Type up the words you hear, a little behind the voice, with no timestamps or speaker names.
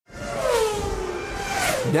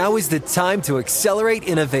Now is the time to accelerate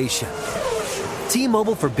innovation.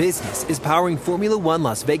 T-Mobile for Business is powering Formula One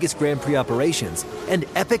Las Vegas Grand Prix operations and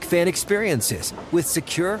epic fan experiences with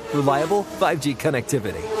secure, reliable 5G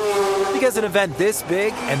connectivity. Because an event this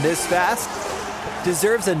big and this fast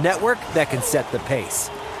deserves a network that can set the pace.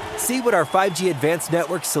 See what our 5G advanced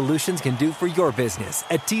network solutions can do for your business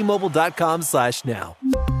at T-Mobile.com/now.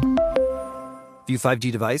 View 5G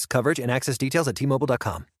device coverage and access details at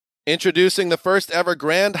T-Mobile.com. Introducing the first ever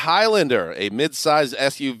Grand Highlander, a mid-sized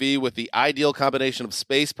SUV with the ideal combination of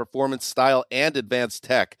space, performance, style, and advanced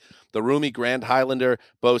tech. The roomy Grand Highlander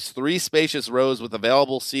boasts 3 spacious rows with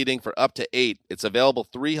available seating for up to 8. Its available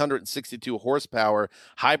 362 horsepower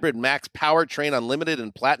hybrid max powertrain, unlimited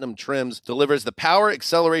and platinum trims, delivers the power,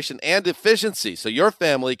 acceleration, and efficiency so your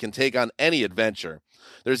family can take on any adventure.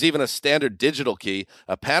 There's even a standard digital key,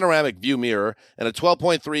 a panoramic view mirror, and a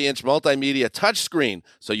 12.3-inch multimedia touchscreen,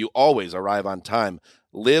 so you always arrive on time.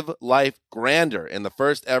 Live life grander in the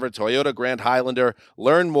first ever Toyota Grand Highlander.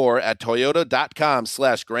 Learn more at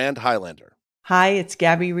toyota.com/Grand Highlander. Hi, it's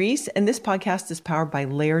Gabby Reese, and this podcast is powered by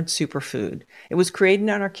Laird Superfood. It was created in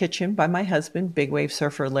our kitchen by my husband, big wave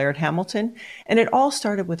surfer Laird Hamilton, and it all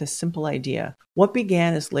started with a simple idea. What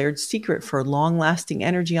began as Laird's secret for long-lasting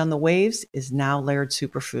energy on the waves is now Laird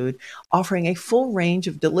Superfood, offering a full range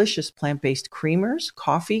of delicious plant-based creamers,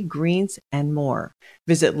 coffee, greens, and more.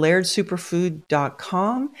 Visit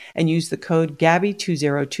lairdsuperfood.com and use the code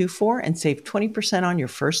GABBY2024 and save 20% on your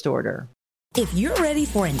first order. If you're ready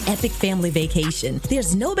for an epic family vacation,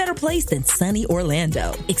 there's no better place than sunny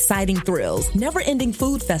Orlando. Exciting thrills, never-ending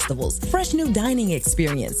food festivals, fresh new dining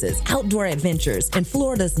experiences, outdoor adventures, and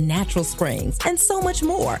Florida's natural springs, and so much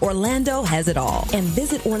more. Orlando has it all. And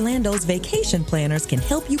Visit Orlando's vacation planners can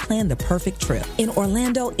help you plan the perfect trip. In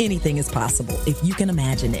Orlando, anything is possible if you can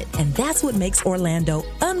imagine it. And that's what makes Orlando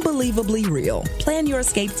unbelievably real. Plan your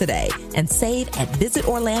escape today and save at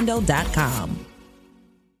visitorlando.com.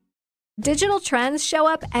 Digital trends show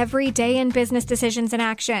up every day in business decisions and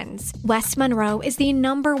actions. West Monroe is the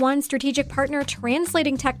 #1 strategic partner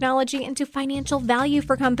translating technology into financial value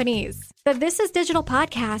for companies. The This is Digital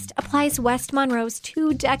podcast applies West Monroe's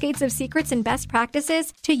 2 decades of secrets and best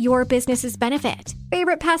practices to your business's benefit.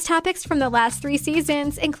 Favorite past topics from the last 3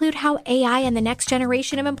 seasons include how AI and the next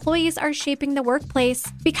generation of employees are shaping the workplace,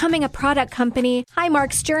 becoming a product company,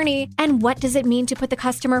 Highmark's journey, and what does it mean to put the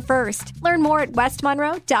customer first. Learn more at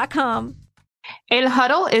westmonroe.com. El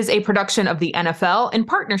Huddle is a production of the NFL in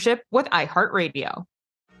partnership with iHeartRadio.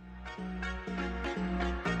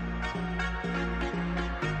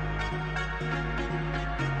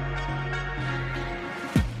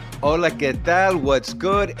 Hola, ¿qué tal? What's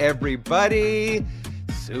good, everybody?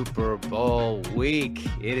 Super Bowl week.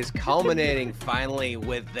 It is culminating finally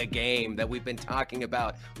with the game that we've been talking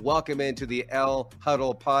about. Welcome into the El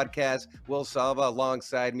Huddle podcast. Will Salva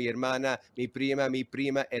alongside mi hermana, mi prima,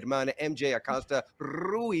 hermana, MJ Acosta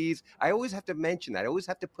Ruiz. I always have to mention that. I always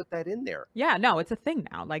have to put that in there. Yeah, no, it's a thing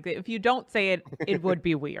now. Like, if you don't say it, it would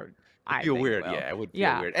be weird. It would feel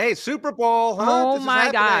weird. Hey, Super Bowl, huh? Oh this my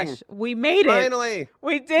is happening. gosh, we made it. Finally.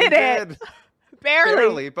 We did it.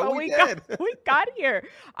 Barely, but we did. We got here.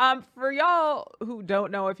 For y'all who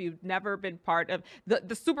don't know, if you've never been part of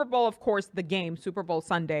the Super Bowl, of course, the game, Super Bowl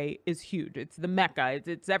Sunday, is huge. It's the Mecca.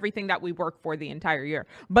 It's everything that we work for the entire year.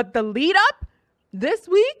 But the lead up this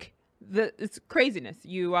week, it's craziness.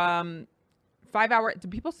 You 5-hour. Do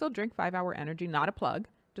people still drink 5-hour energy? Not a plug.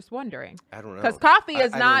 Just wondering. I don't know. Because coffee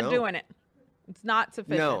is not doing it. It's not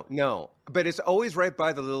sufficient. No. But it's always right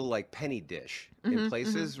by the little like penny dish in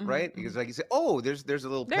places, right? Because like you say, oh, there's a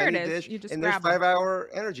little penny dish and there's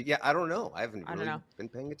 5-hour energy. Yeah, I don't know. I haven't really been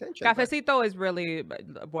paying attention. Cafecito is really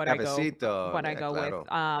what I go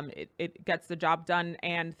with. It gets the job done.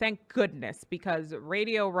 And thank goodness, because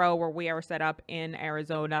Radio Row, where we are set up in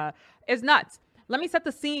Arizona, is nuts. Let me set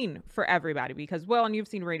the scene for everybody because, well, and you've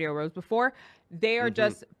seen Radio Rows before. They are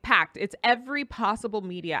just packed. It's every possible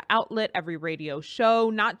media outlet, every radio show,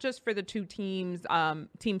 not just for the 2 teams,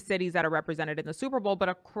 team cities that are represented in the Super Bowl, but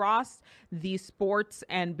across the sports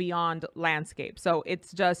and beyond landscape. So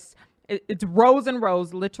it's just... It's rows and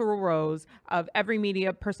rows, literal rows of every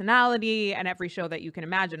media personality and every show that you can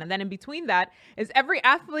imagine. And then in between that is every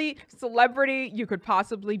athlete, celebrity you could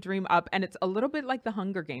possibly dream up. And it's a little bit like the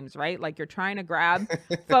Hunger Games, right? Like you're trying to grab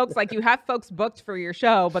folks, like you have folks booked for your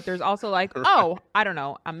show, but there's also like, oh, I don't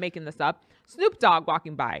know, I'm making this up. Snoop Dogg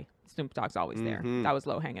walking by. Snoop Dogg's always there. That was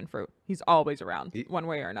low-hanging fruit. He's always around one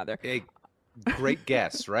way or another. Great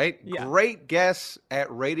guess, right? Yeah. Great guess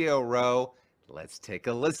at Radio Row. Let's take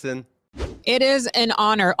a listen. It is an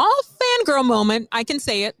honor. All fangirl moment. I can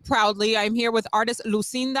say it proudly. I'm here with artist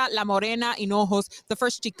Lucinda La Morena Hinojos, the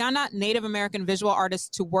first Chicana Native American visual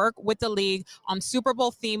artist to work with the league on Super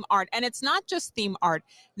Bowl theme art. And it's not just theme art.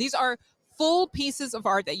 These are full pieces of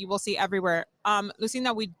art that you will see everywhere.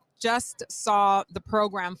 Lucinda, we just saw the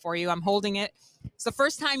program for you. I'm holding it. It's the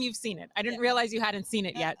first time you've seen it. I didn't realize you hadn't seen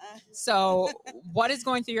it yet. So what is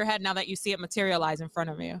going through your head now that you see it materialize in front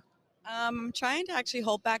of you? I'm trying to actually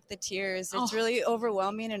hold back the tears. It's really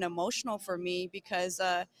overwhelming and emotional for me because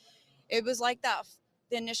it was like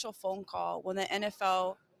the initial phone call when the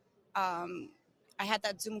NFL, I had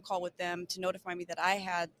that Zoom call with them to notify me that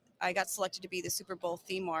I got selected to be the Super Bowl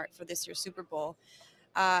theme art for this year's Super Bowl.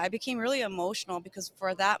 I became really emotional because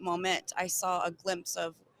for that moment, I saw a glimpse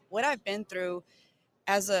of what I've been through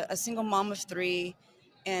as a single mom of 3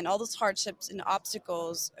 and all those hardships and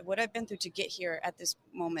obstacles, what I've been through to get here at this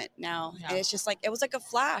moment now. Yeah. And it's just like, it was like a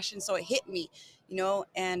flash. And so it hit me,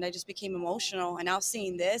 and I just became emotional. And now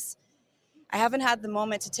seeing this, I haven't had the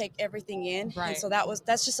moment to take everything in. Right. And so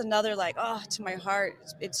that's just another to my heart.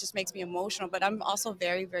 It just makes me emotional. But I'm also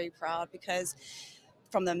very, very proud because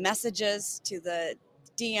from the messages to the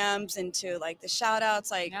DMs and to the shout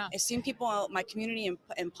outs, I've seen people in my community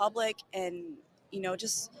in public and,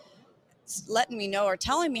 just letting me know or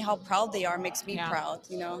telling me how proud they are makes me proud,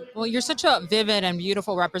 Well, you're such a vivid and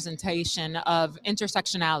beautiful representation of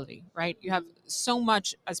intersectionality, right? You have so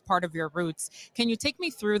much as part of your roots. Can you take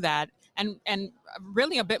me through that and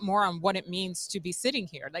really a bit more on what it means to be sitting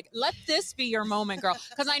here? Let this be your moment, girl.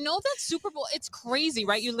 Because I know that Super Bowl, it's crazy,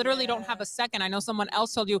 right? You literally don't have a second. I know someone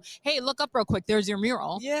else told you, hey, look up real quick. There's your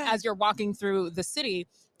mural as you're walking through the city.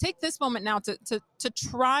 Take this moment now to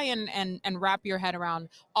try and wrap your head around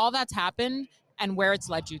all that's happened and where it's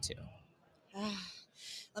led you to.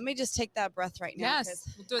 Let me just take that breath right now. Yes,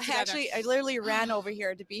 we'll do it together. I literally ran over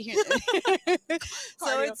here to be here.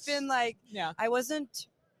 So it's been I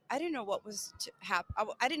didn't know what was to happen.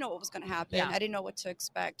 I didn't know what was going to happen. Yeah. I didn't know what to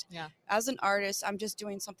expect. Yeah. As an artist, I'm just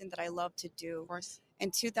doing something that I love to do. Of course.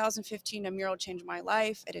 In 2015, a mural changed my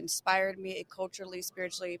life. It inspired me. It culturally,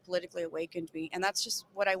 spiritually, politically awakened me. And that's just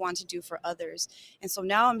what I want to do for others. And so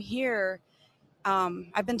now I'm here.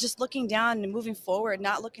 I've been just looking down and moving forward,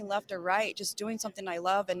 not looking left or right, just doing something I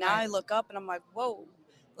love. And now I look up and I'm like, whoa,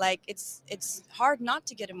 it's hard not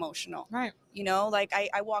to get emotional. Right.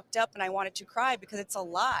 I walked up and I wanted to cry because it's a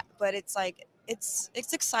lot, but it's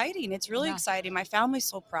it's exciting. It's really exciting. My family's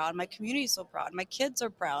so proud. My community's so proud. My kids are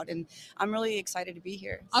proud. And I'm really excited to be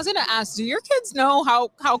here. I was going to ask, do your kids know how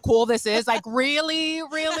cool this is? Really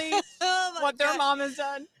what their mom has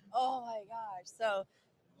done? Oh my gosh. So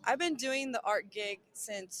I've been doing the art gig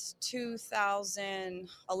since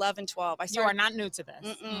 2011, 12. You are not new to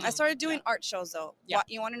this. I started doing art shows though. Yeah.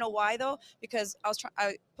 You want to know why though? Because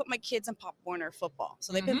I put my kids in Pop Warner football.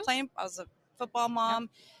 So they've been playing. I was a football mom.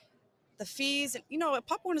 Yep. The fees, and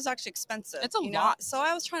Pop Warner is actually expensive. It's a lot. So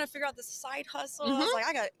I was trying to figure out this side hustle. I was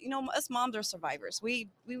like, us moms are survivors. We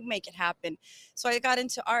make it happen. So I got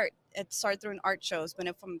into art. It started doing art shows, but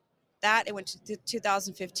from that it went to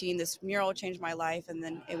 2015. This mural changed my life, and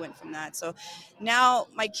then it went from that. So now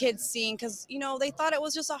my kids seeing, because they thought it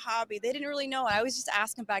was just a hobby. They didn't really know. I was just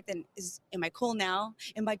asking back then, am I cool now?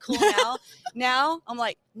 Am I cool now? Now I'm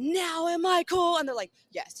like, now am I cool? And they're like,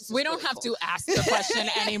 yes. We don't have to ask the question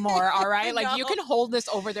anymore. All right, you can hold this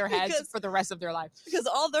over their heads for the rest of their life, because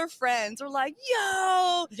all their friends were like,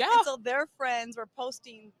 yo, yeah. And so their friends were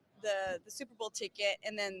posting the Super Bowl ticket,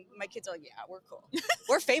 and then my kids are like, yeah, we're cool.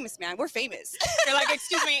 We're famous, man. We're famous. You're like,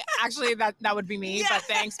 excuse me, actually that would be me, but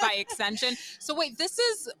thanks by extension. So wait, this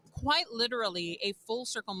is quite literally a full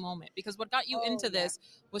circle moment, because what got you into this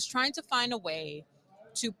was trying to find a way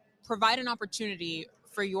to provide an opportunity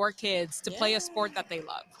for your kids to play a sport that they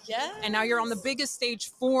love. Yeah. And now you're on the biggest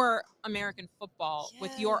stage for American football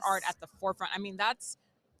with your art at the forefront. I mean, that's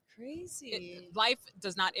crazy. Life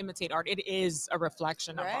does not imitate art. It is a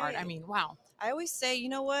reflection of art. I mean, wow. I always say, you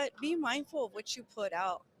know what? Be mindful of what you put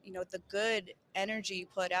out, the good energy you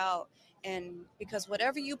put out. And because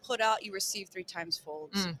whatever you put out, you receive 3 times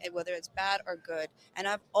folds, whether it's bad or good. And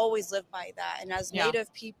I've always lived by that. And as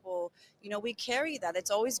Native people, we carry that.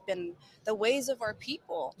 It's always been the ways of our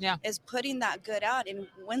people is putting that good out. And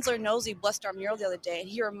Winslow Nosey blessed our mural the other day, and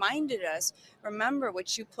he reminded us, remember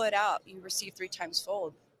what you put out, you receive 3 times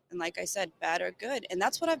fold. And like I said, bad or good. And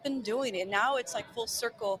that's what I've been doing. And now it's like full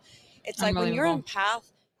circle. It's like when you're in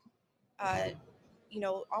path,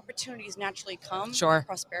 opportunities naturally come. Sure.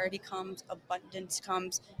 Prosperity comes, abundance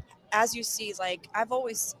comes, as you see, like, I've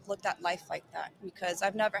always looked at life like that because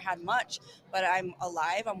I've never had much, but I'm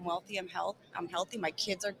alive, I'm wealthy, I'm healthy. My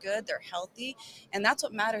kids are good, they're healthy. And that's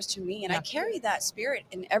what matters to me. And I carry that spirit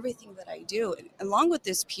in everything that I do. And along with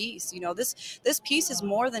this piece, this piece is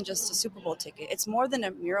more than just a Super Bowl ticket. It's more than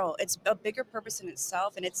a mural. It's a bigger purpose in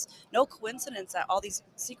itself. And it's no coincidence that all these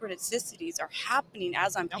synchronicities are happening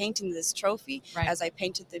as I'm painting this trophy, as I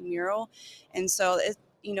painted the mural. And so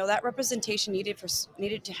that representation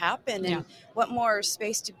needed to happen. And what more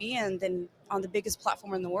space to be in than on the biggest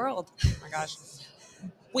platform in the world? Oh my gosh.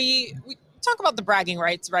 We talk about the bragging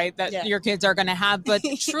rights, right, that your kids are going to have. But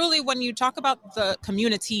truly, when you talk about the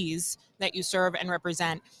communities that you serve and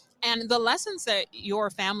represent and the lessons that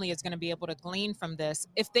your family is going to be able to glean from this,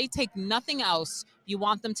 if they take nothing else, you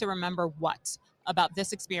want them to remember what about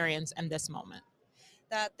this experience and this moment?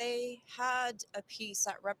 That they had a piece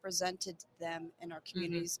that represented them in our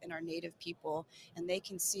communities, in our Native people, and they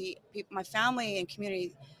can see my family and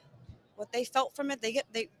community, what they felt from it.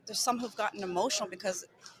 There's some who've gotten emotional because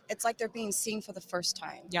it's like they're being seen for the first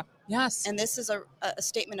time. Yeah. Yes. And this is a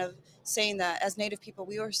statement of saying that as Native people,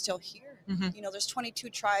 we are still here. There's 22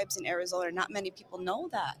 tribes in Arizona. Not many people know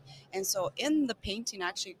that. And so in the painting,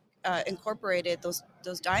 actually incorporated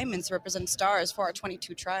those diamonds to represent stars for our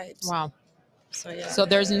 22 tribes. Wow. So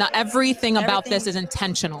there's everything about this is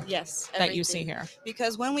intentional. Yes, that you see here.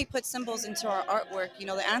 Because when we put symbols into our artwork,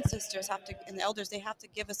 the ancestors and the elders, they have to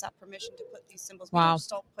give us that permission to put these symbols. Wow. We just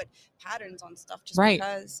don't put patterns on stuff just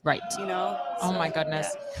because. Right. Oh my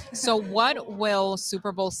goodness. Yeah. So what will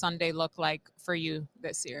Super Bowl Sunday look like for you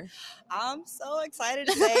this year? I'm so excited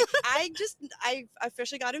to say I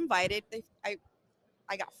officially got invited.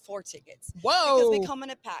 I got 4 tickets. Whoa! Because we come in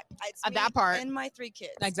a pack. It's me that part. and my 3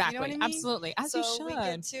 kids. Exactly. You know what I mean? Absolutely. As you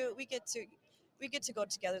should. We get to go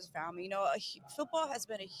together as a family. Football has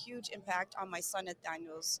been a huge impact on my son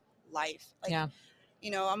Nathaniel's life. I'm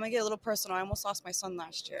gonna get a little personal. I almost lost my son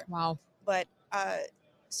last year. Wow. But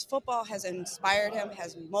football has inspired him,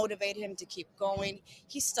 has motivated him to keep going.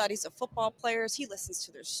 He studies the football players. He listens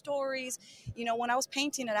to their stories. When I was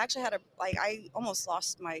painting, it actually had I almost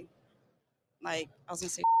lost my. I was gonna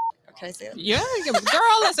say, can I say that? Yeah,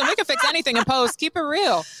 girl, listen, we can fix anything in post. Keep it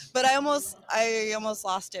real. But I almost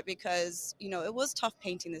lost it because it was tough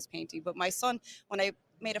painting this painting. But my son, when I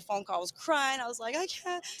made a phone call, I was crying. I was like, I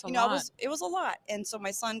can't. It was a lot. And so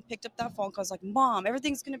my son picked up that phone call. I was like, Mom,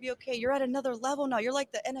 everything's gonna be okay. You're at another level now. You're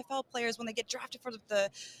like the NFL players when they get drafted for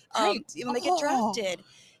when they get drafted.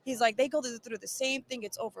 He's like, they go through the same thing.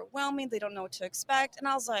 It's overwhelming. They don't know what to expect. And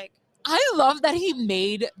I was like, I love that he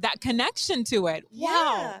made that connection to it. Wow.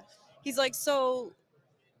 Yeah. He's like, so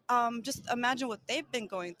just imagine what they've been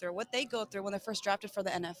going through, what they go through when they're first drafted for the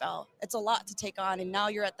NFL. It's a lot to take on. And now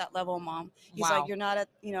you're at that level, Mom. He's like, you're not at,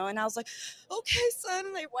 and I was like, okay, son.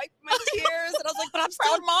 And I wiped my tears. And I was like, but I'm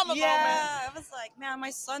proud still, mama. Yeah. I was like, man, my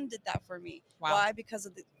son did that for me. Wow. Why? Because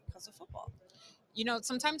of football.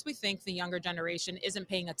 Sometimes we think the younger generation isn't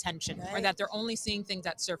paying attention or that they're only seeing things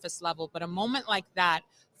at surface level. But a moment like that,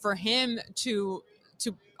 for him to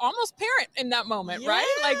almost parent in that moment,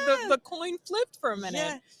 right? Like the coin flipped for a minute.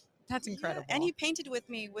 Yeah. That's incredible. Yeah. And he painted with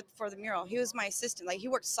me for the mural. He was my assistant. Like, he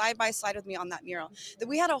worked side by side with me on that mural.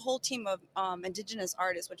 We had a whole team of Indigenous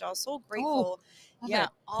artists, which I was so grateful. A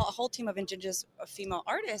whole team of Indigenous female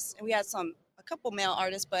artists, and we had a couple male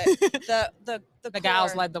artists, but the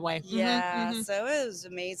gals led the way. Yeah, so it was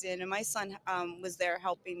amazing. And my son was there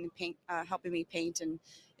helping me paint, and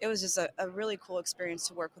it was just a really cool experience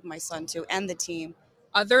to work with my son too and the team.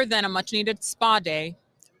 Other than a much needed spa day,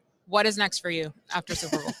 what is next for you after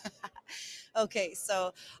Super Bowl? Okay,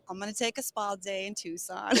 so I'm going to take a spa day in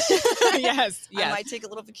Tucson. Yes. I might take a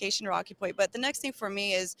little vacation to Rocky Point. But the next thing for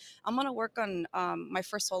me is I'm going to work on my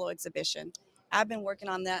first solo exhibition. I've been working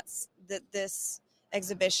on this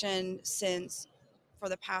exhibition for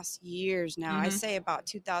the past years now. I say about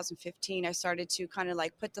 2015, I started to kind of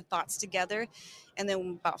like put the thoughts together. And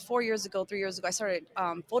then about 3 years ago, I started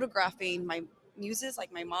photographing my muses,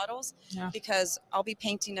 like my models, because I'll be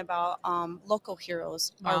painting about local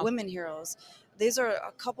heroes, our women heroes. These are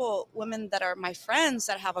a couple women that are my friends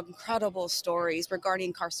that have incredible stories regarding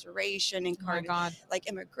incarceration and like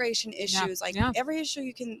immigration issues, every issue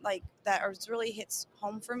you can that really hits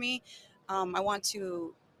home for me. I want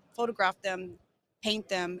to photograph them, paint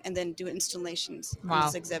them, and then do installations on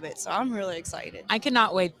this exhibit. So I'm really excited. I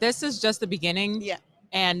cannot wait. This is just the beginning. Yeah.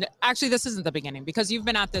 And actually, this isn't the beginning because you've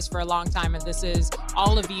been at this for a long time, and this is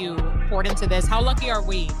all of you poured into this. How lucky are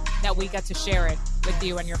we that we get to share it with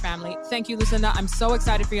you and your family? Thank you, Lucinda. I'm so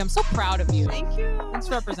excited for you. I'm so proud of you. Thank you. Thanks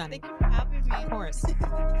for representing. Thank you for having me. Of course.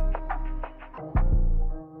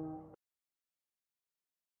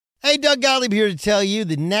 Hey, Doug Gottlieb here to tell you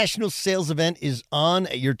the national sales event is on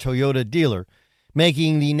at your Toyota dealer,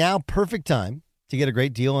 making the now perfect time to get a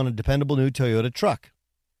great deal on a dependable new Toyota truck,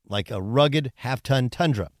 like a rugged half-ton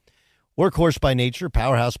Tundra. Workhorse by nature,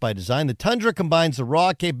 powerhouse by design, the Tundra combines the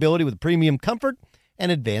raw capability with premium comfort and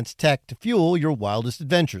advanced tech to fuel your wildest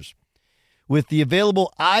adventures. With the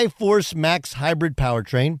available iForce Max hybrid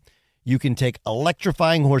powertrain, you can take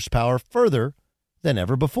electrifying horsepower further than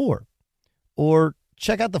ever before. Or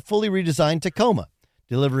check out the fully redesigned Tacoma.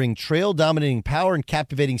 Delivering trail-dominating power and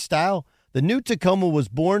captivating style, the new Tacoma was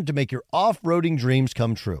born to make your off-roading dreams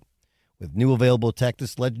come true. With new available tech,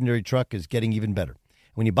 this legendary truck is getting even better.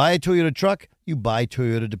 When you buy a Toyota truck, you buy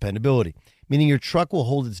Toyota dependability, meaning your truck will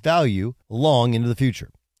hold its value long into the future.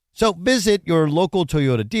 So visit your local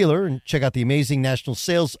Toyota dealer and check out the amazing national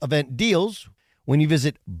sales event deals when you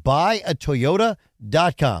visit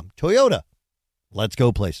buyatoyota.com. Toyota, let's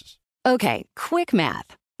go places. Okay, quick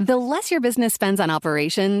math. The less your business spends on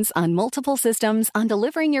operations, on multiple systems, on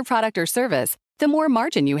delivering your product or service, the more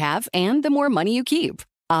margin you have and the more money you keep.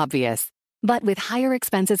 Obvious. But with higher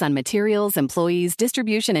expenses on materials, employees,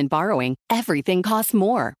 distribution, and borrowing, everything costs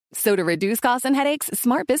more. So to reduce costs and headaches,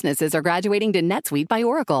 smart businesses are graduating to NetSuite by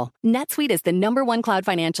Oracle. NetSuite is the #1 cloud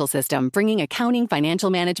financial system, bringing accounting, financial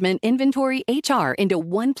management, inventory, HR into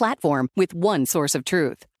one platform with one source of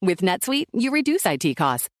truth. With NetSuite, you reduce IT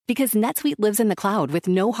costs because NetSuite lives in the cloud with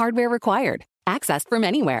no hardware required, accessed from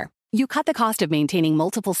anywhere. You cut the cost of maintaining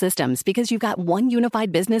multiple systems because you've got one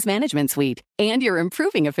unified business management suite. And you're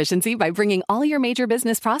improving efficiency by bringing all your major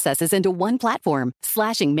business processes into one platform,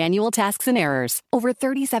 slashing manual tasks and errors. Over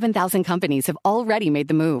 37,000 companies have already made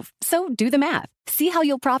the move. So do the math. See how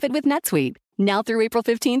you'll profit with NetSuite. Now through April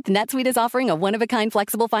 15th, NetSuite is offering a one-of-a-kind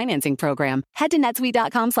flexible financing program. Head to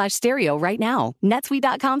netsuite.com/stereo right now.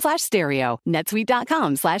 netsuite.com/stereo.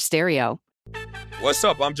 netsuite.com/stereo. What's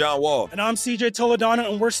up? I'm John Wall. And I'm CJ Toledano,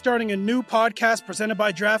 and we're starting a new podcast presented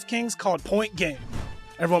by DraftKings called Point Game.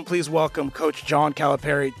 Everyone, please welcome Coach John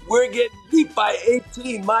Calipari. We're getting beat by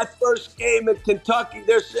 18. My first game in Kentucky,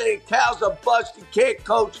 they're saying Cal's a bust. He can't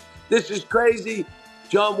coach. This is crazy.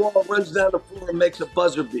 John Wall runs down the floor and makes a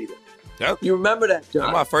buzzer beater. Yep. You remember that, John?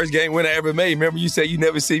 That's my first game winner I ever made. Remember you said you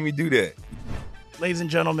never seen me do that. Ladies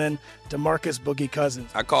and gentlemen, DeMarcus Boogie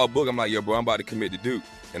Cousins. I called Boog. I'm like, yo, bro, I'm about to commit to Duke.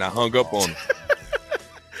 And I hung up on him.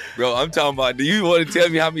 Bro, I'm talking about, do you want to tell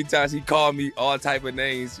me how many times he called me all type of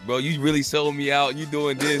names? Bro, you really sold me out. You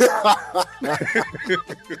doing this.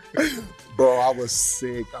 Bro, I was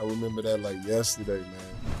sick. I remember that like yesterday,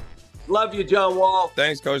 man. Love you, John Wall.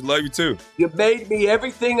 Thanks, Coach. Love you, too. You made me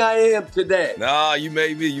everything I am today. Nah, you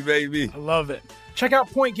made me. You made me. I love it. Check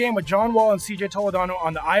out Point Game with John Wall and CJ Toledano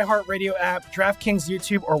on the iHeartRadio app, DraftKings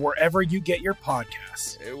YouTube, or wherever you get your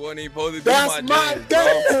podcasts. It wasn't even supposed to be That's my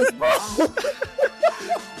game, bro.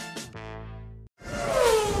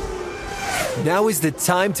 Now is the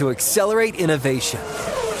time to accelerate innovation.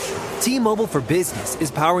 T-Mobile for Business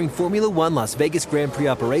is powering Formula One Las Vegas Grand Prix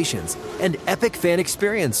operations and epic fan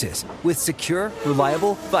experiences with secure,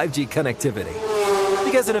 reliable 5G connectivity.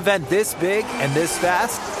 Because an event this big and this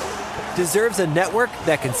fast deserves a network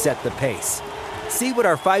that can set the pace. See what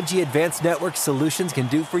our 5G advanced network solutions can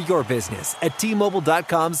do for your business at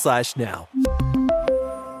T-Mobile.com/now.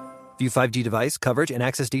 View 5G device coverage and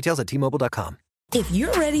access details at T-Mobile.com. If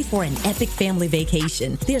you're ready for an epic family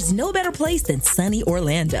vacation, there's no better place than sunny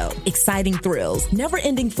Orlando. Exciting thrills,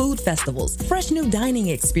 never-ending food festivals, fresh new dining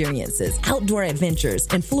experiences, outdoor adventures,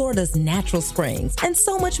 and Florida's natural springs, and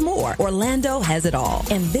so much more. Orlando has it all.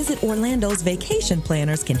 And Visit Orlando's vacation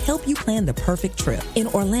planners can help you plan the perfect trip. In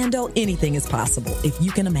Orlando, anything is possible if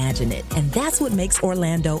you can imagine it. And that's what makes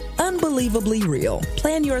Orlando unbelievably real.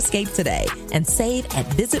 Plan your escape today and save at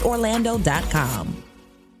visitorlando.com.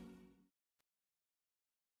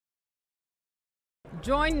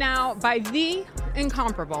 Joined now by the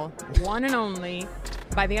incomparable, one and only.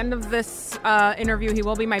 By the end of this interview, he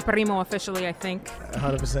will be my primo officially, I think.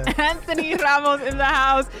 100%. Anthony Ramos in the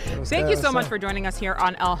house. Thank you so much for joining us here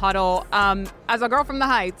on El Huddle. As a girl from the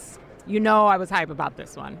Heights, you know I was hype about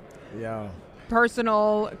this one. Yeah.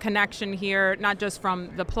 Personal connection here, not just from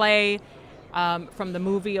the play, from the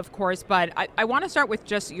movie, of course, but I want to start with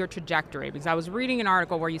just your trajectory, because I was reading an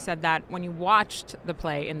article where you said that when you watched the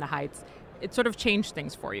play in the Heights, it sort of changed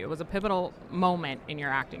things for you. It was a pivotal moment in your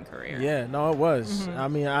acting career. Yeah, no, it was. Mm-hmm. I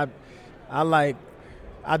mean,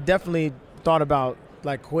 I definitely thought about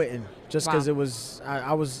like quitting just because it was.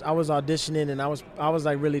 I was auditioning and I was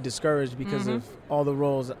like really discouraged because of all the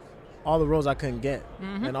roles I couldn't get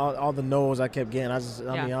and all the no's I kept getting. I'm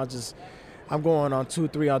going on 2-3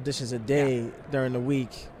 auditions a day during the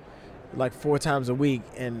week, like 4 times a week,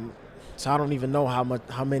 and So I don't even know how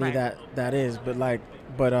many that is,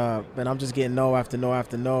 but I'm just getting no after no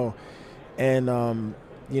after no. And,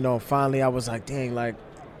 finally I was like, dang, like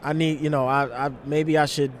I need, I maybe I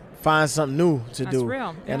should find something new to do.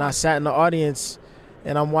 Real. Yeah. And I sat in the audience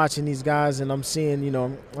and I'm watching these guys and I'm seeing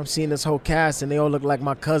this whole cast and they all look like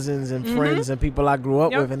my cousins and friends and people I grew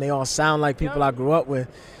up with, and they all sound like people I grew up with.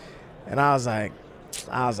 And I was like,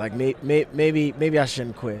 maybe I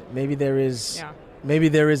shouldn't quit. Maybe there is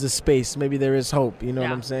a space. Maybe there is hope. You know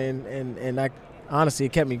what I'm saying? And I, honestly,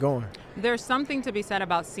 it kept me going. There's something to be said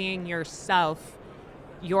about seeing yourself,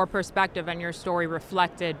 your perspective and your story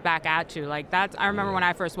reflected back at you. Like I remember when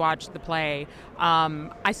I first watched the play,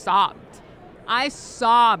 I sobbed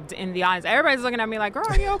in the audience. Everybody's looking at me like, girl,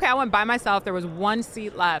 are you okay? I went by myself. There was one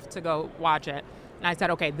seat left to go watch it. And I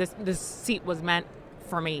said, okay, this seat was meant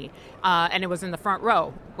for me. And it was in the front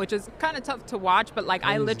row, which is kind of tough to watch, but like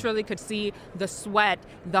I literally could see the sweat,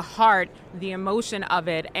 the heart, the emotion of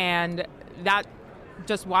it. And that,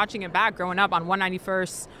 just watching it back growing up on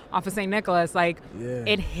 191st off of St. Nicholas,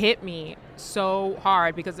 it hit me so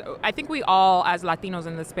hard, because I think we all, as Latinos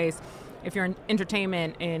in this space, if you're in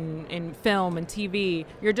entertainment, in film and TV,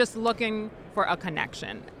 you're just looking for a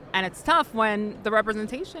connection. And it's tough when the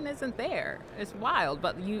representation isn't there. It's wild,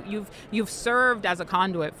 but you've served as a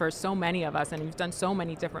conduit for so many of us, and you've done so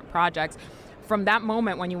many different projects. From that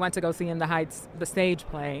moment when you went to go see In the Heights, the stage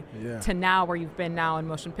play, to now where you've been now in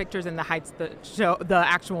motion pictures, In the Heights, the show, the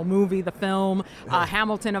actual movie, the film,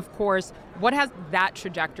 Hamilton, of course. What has that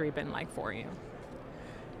trajectory been like for you?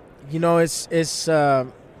 It's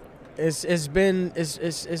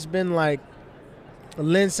been like,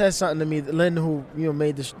 Lynn said something to me. Lynn, who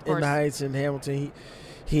made the In the Heights and Hamilton,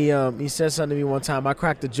 he said something to me one time. I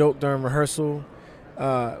cracked a joke during rehearsal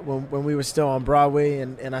when we were still on Broadway,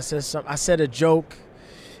 and I said a joke,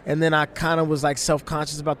 and then I kind of was like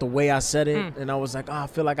self-conscious about the way I said it, and I was like, I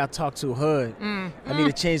feel like I talk too hood. I need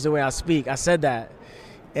to change the way I speak. I said that,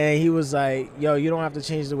 and he was like, yo, you don't have to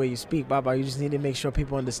change the way you speak, Baba. You just need to make sure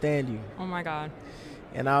people understand you. Oh my God.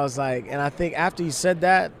 And I was like, and I think after you said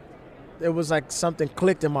that, it was like something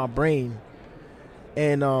clicked in my brain,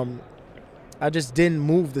 and I just didn't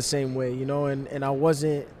move the same way, and I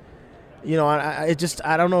wasn't,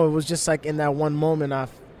 I don't know, it was just like in that one moment I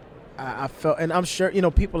felt, and I'm sure,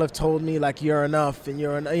 people have told me like, you're enough, and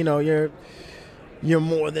you're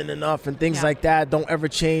more than enough, and things like that don't ever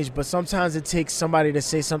change, but sometimes it takes somebody to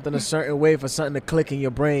say something a certain way for something to click in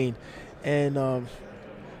your brain, and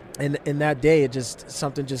in that day,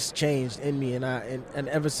 something just changed in me, and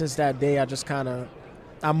ever since that day, I just I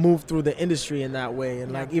moved through the industry in that way,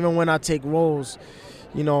 and like even when I take roles,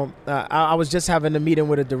 I was just having a meeting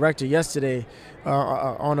with a director yesterday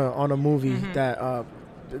on a movie that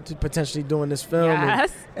potentially doing this film,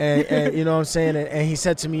 and you know what I'm saying, and he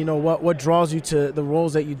said to me, what draws you to the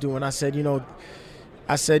roles that you do, and I said,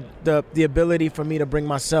 the ability for me to bring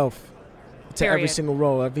myself to every single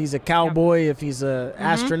role. If he's a cowboy, if he's a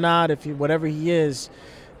astronaut, whatever he is,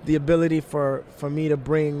 the ability for me to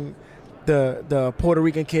bring the Puerto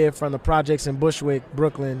Rican kid from the projects in Bushwick,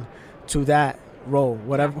 Brooklyn, to that role,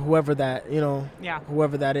 whoever that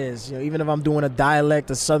is, even if I'm doing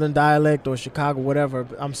a southern dialect or Chicago, whatever,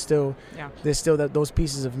 I'm still there's still those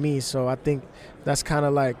pieces of me. So I think that's kind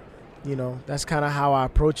of like, that's kind of how I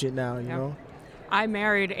approach it now. You know, I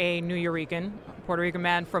married a Puerto Rican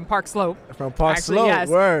man from Park Slope. Yes.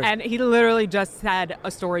 Word. And he literally just had a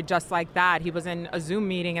story just like that. He was in a Zoom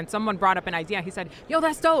meeting and someone brought up an idea. He said, yo,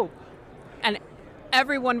 that's dope. And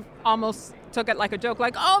everyone almost took it like a joke,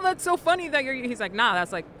 like, oh, that's so funny that he's like, nah,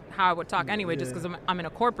 that's like how I would talk anyway, just because I'm in a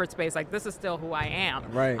corporate space. Like, this is still who I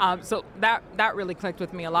am. Right. So that really clicked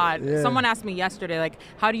with me a lot. Yeah. Someone asked me yesterday, like,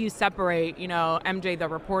 how do you separate, MJ, the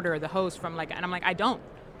reporter, the host, from like, and I'm like, I don't.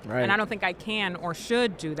 Right. And I don't think I can or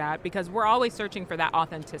should do that, because we're always searching for that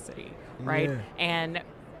authenticity, right? Yeah. And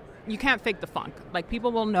you can't fake the funk. Like,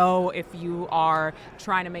 people will know if you are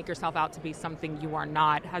trying to make yourself out to be something you are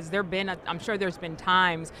not. Has there been, I'm sure there's been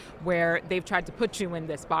times where they've tried to put you in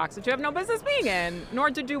this box that you have no business being in, nor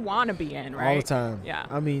did you want to be in, right? All the time. Yeah.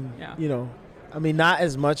 I mean, not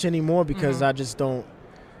as much anymore, because I just don't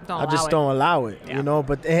allow it,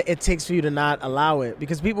 but it takes for you to not allow it,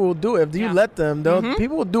 because people will do it. If you let them,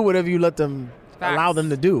 people will do whatever you let them allow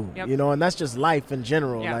them to do, and that's just life in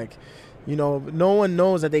general. Like, no one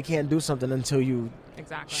knows that they can't do something until you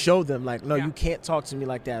show them, like, no, you can't talk to me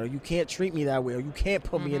like that, or you can't treat me that way, or you can't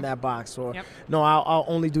put me in that box, or no, I'll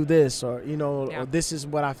only do this, or, or this is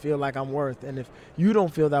what I feel like I'm worth. And if you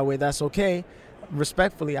don't feel that way, that's okay.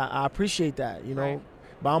 Respectfully, I appreciate that,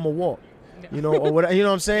 but I'm a walk. Or what, what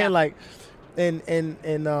I'm saying? Like, and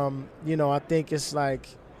I think it's like,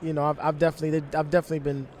 I've definitely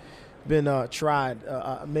been tried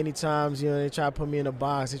many times. They try to put me in a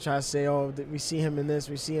box. They try to say, oh, we see him in this,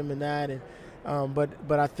 we see him in that, and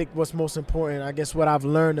but I think what's most important, I guess what I've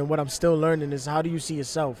learned and what I'm still learning, is how do you see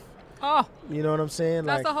yourself? Oh, you know what I'm saying?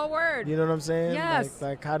 That's the whole word. You know what I'm saying? Yes.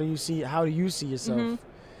 Like how do you see yourself?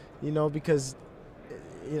 Mm-hmm. Because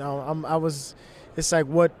it's like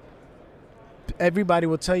what everybody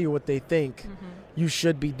will tell you what they think you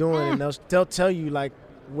should be doing, and they'll tell you like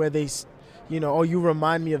where they, oh, you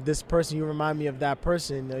remind me of this person, you remind me of that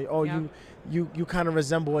person, oh, you kind of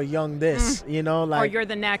resemble a young this, or you're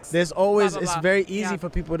the next. There's always, blah, blah, blah. It's very easy for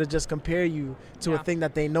people to just compare you to a thing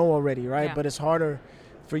that they know already, right? Yeah. But it's harder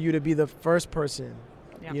for you to be the first person.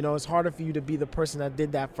 Yeah. It's harder for you to be the person that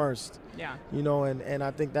did that first. Yeah. And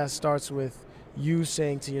I think that starts with you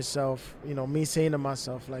saying to yourself, me saying to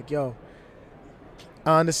myself, like, yo,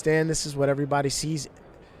 I understand this is what everybody sees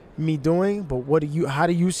me doing, but how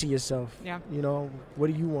do you see yourself? Yeah. What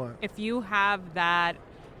do you want? If you have that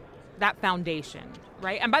foundation,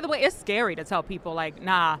 right? And by the way, it's scary to tell people like,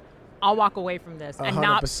 nah, I'll walk away from this and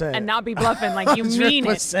 100%. not be bluffing. Like you mean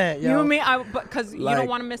it. Yo. You mean because you don't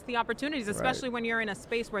want to miss the opportunities, especially when you're in a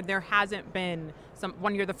space where there hasn't been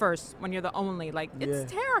when you're the first, when you're the only. Like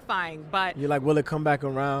it's terrifying, but you're like, will it come back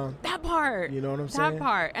around? That part. You know what I'm saying? That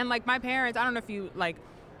part. And like my parents, I don't know if you like.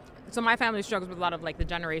 So my family struggles with a lot of like the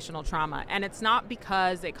generational trauma, and it's not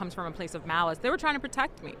because it comes from a place of malice. They were trying to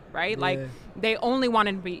protect me, right? Yeah. Like they only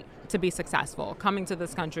wanted to be successful coming to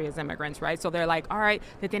this country as immigrants, right? So they're like, all right,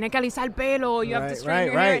 te tiene que alisar el pelo, you have to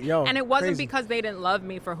straighten your hair. Yo, and it wasn't crazy. because they didn't love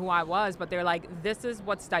me for who I was, but they're like, this is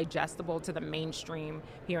what's digestible to the mainstream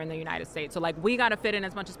here in the United States. So like we got to fit in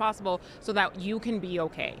as much as possible so that you can be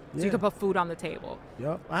okay. So you can put food on the table.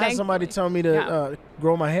 Yep. I had somebody tell me to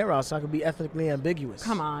grow my hair out so I could be ethnically ambiguous.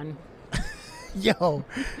 Come on. Yo.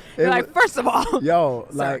 You're like, first of all. Yo,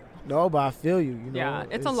 like, no, but I feel you. Yeah,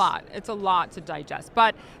 it's a lot. It's a lot to digest.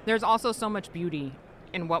 But there's also so much beauty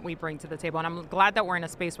in what we bring to the table. And I'm glad that we're in a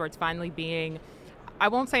space where it's finally being, I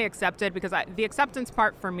won't say accepted, because the acceptance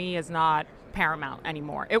part for me is not paramount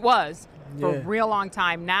anymore. It was for a real long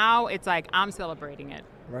time. Now it's like I'm celebrating it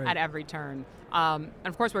at every turn. And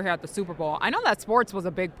of course, we're here at the Super Bowl. I know that sports was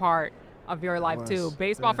a big part of your life too.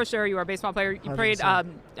 Baseball for sure. You were a baseball player. You 100%. Played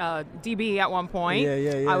DB at one point.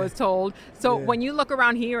 Yeah. I was told. So when you look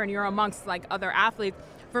around here and you're amongst like other athletes,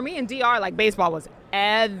 for me in DR, like baseball was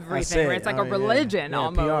everything. Right? It's like a religion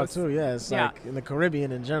almost. PR too. Yeah, it's like in the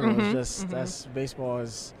Caribbean in general. It's just that's baseball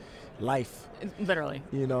is life. Literally.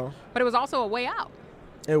 But it was also a way out.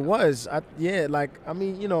 It was.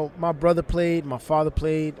 My brother played, my father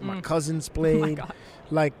played, my cousins played. Oh my God.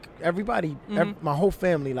 Like everybody, my whole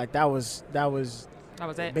family, like that was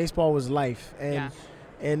it. Baseball was life, and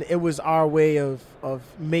it was our way of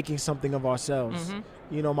making something of ourselves.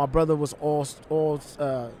 My brother was all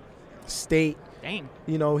state. Dang.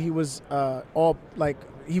 He was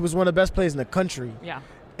he was one of the best players in the country. Yeah.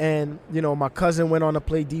 And my cousin went on to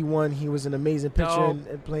play D1. He was an amazing pitcher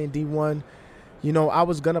and playing D1. I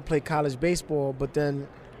was gonna play college baseball, but then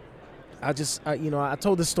I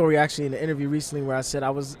told this story actually in an interview recently where I said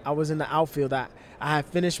I was in the outfield. I had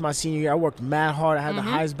finished my senior year. I worked mad hard. I had the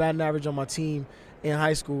highest batting average on my team in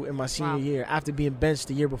high school in my senior year after being benched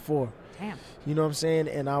the year before. Damn. You know what I'm saying?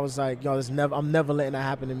 And I was like, yo, I'm never letting that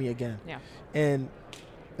happen to me again. Yeah. And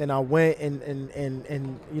I went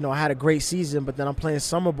and I had a great season, but then I'm playing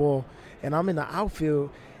summer ball and I'm in the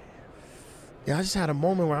outfield. Yeah, I just had a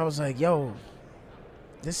moment where I was like, yo,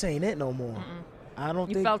 this ain't it no more.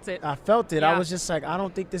 You felt it. I felt it. I was just like, I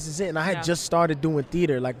don't think this is it. And I had just started doing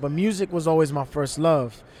theater, but music was always my first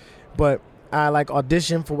love. But I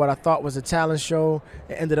auditioned for what I thought was a talent show.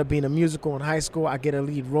 It ended up being a musical in high school. I get a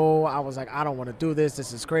lead role. I was like, I don't want to do this.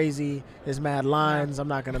 This is crazy. There's mad lines. I'm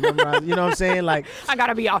not gonna memorize. You know what I'm saying? Like, I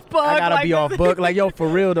gotta be off book. I gotta be off book. Like, yo, for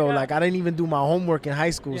real though. Like, I didn't even do my homework in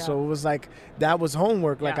high school, so it was like that was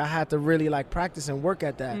homework. Like, I had to really practice and work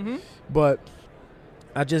at that. But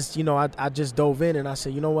I just, I just dove in and I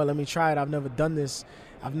said, you know what, let me try it. I've never done this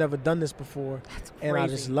before. That's crazy. And I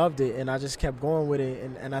just loved it and I just kept going with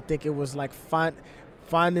it. And I think it was like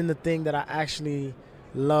finding the thing that I actually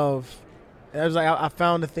love. It was like I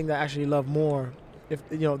found the thing that I actually love more, if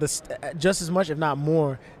this just as much, if not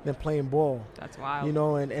more, than playing ball. That's wild.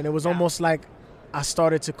 And it was almost like I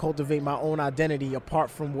started to cultivate my own identity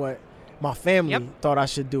apart from what my family thought I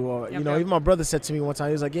should do. Or even my brother said to me one time,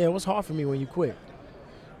 he was like, yeah, it was hard for me when you quit.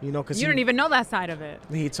 Because you didn't even know that side of it.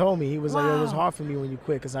 He told me, he was like, it was hard for me when you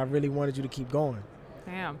quit because I really wanted you to keep going.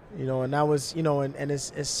 Damn. And that was, and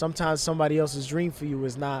it's sometimes somebody else's dream for you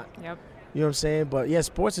is not You know what I'm saying? But yeah,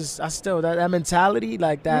 sports is I still that mentality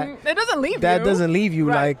like that. It doesn't leave you. That doesn't leave you.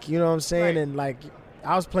 Right. Like, you know what I'm saying? Right. And like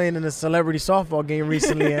I was playing in a celebrity softball game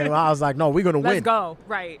recently, and I was like, no, we're gonna win. Let's go.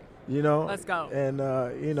 Right. You know, let's go. And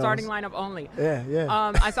you know, starting lineup only.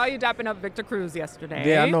 Yeah. I saw you dapping up Victor Cruz yesterday.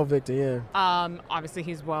 Yeah, I know Victor. Yeah. Obviously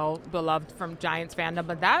he's well beloved from Giants fandom,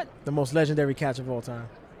 but that the most legendary catch of all time.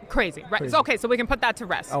 Crazy, right? Crazy. So, okay, so we can put that to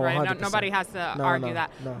rest, right? 100%. Nobody has to argue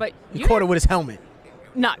that. No. But he caught it with his helmet.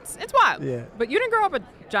 Nuts. It's wild. Yeah. But you didn't grow up a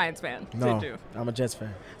Giants fan, no, did you? I'm a Jets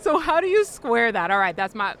fan. So how do you square that? All right,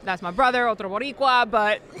 that's my brother, otro boricua,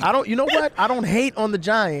 but I don't. You know what? I don't hate on the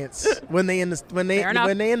Giants when they in the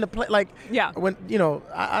play. Like when you know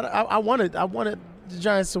I wanted the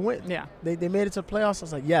Giants to win. Yeah. They made it to the playoffs. I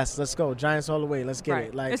was like, yes, let's go. Giants all the way. Let's get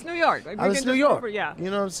it. Like it's New York. Like, it's New York. Yeah. You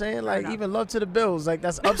know what I'm saying? Like even love to the Bills. Like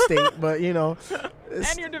that's upstate, but you know.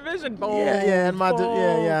 And your division bold. Yeah, and my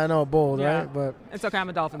I know bold, right? But it's okay. I'm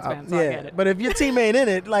a Dolphins fan, so I get it. But if your team ain't in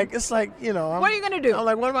it, like it's like you know. What are you gonna do? I'm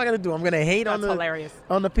like, what am I gonna do? I'm gonna hate on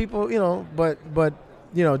the people, you know. But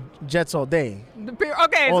you know, Jets all day.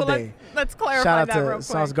 Okay, all so day. let's clarify Shout that out real to quick.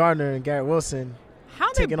 Sauce Gardner and Garrett Wilson.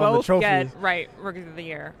 How they both on the trophy. Get Rookie of the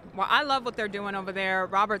Year. Well, I love what they're doing over there.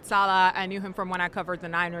 Robert Saleh, I knew him from when I covered the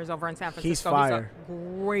Niners over in San Francisco. He's fire. He's a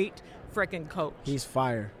great freaking coach. He's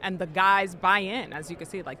fire. And the guys buy in, as you can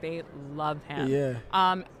see, like they love him.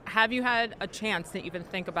 Yeah. Have you had a chance to even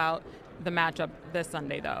think about the matchup this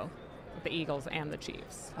Sunday, though, with the Eagles and the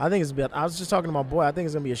Chiefs? I think I was just talking to my boy. I think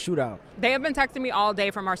it's going to be a shootout. They have been texting me all day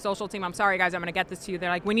from our social team. I'm sorry, guys, I'm going to get this to you. They're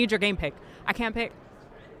like, we need your game pick. I can't pick.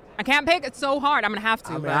 It's so hard. I'm going to have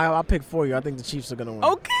to. I mean, I'll pick for you. I think the Chiefs are going to win.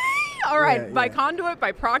 Okay. All right. By conduit,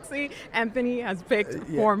 by proxy, Anthony has picked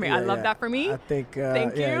for me. I love that for me. I think,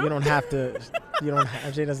 Thank you. You don't have to.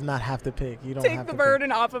 MJ does not have to pick. You don't take have the to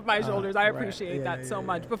burden pick. off of my shoulders. I appreciate that so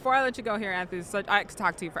much. Before I let you go here, Anthony, I could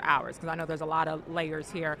talk to you for hours because I know there's a lot of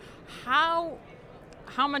layers here. How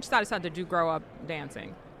much salsa did you grow up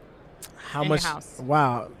dancing? How in much? Your house?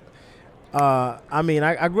 Wow. I mean,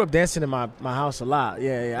 I grew up dancing in my house a lot.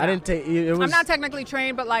 Yeah. I didn't take it. I'm not technically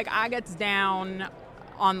trained, but like I get down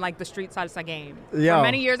on like the street salsa game. Yo. For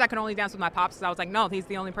many years, I could only dance with my pops because I was like, no, he's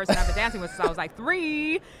the only person I've been dancing with since I was like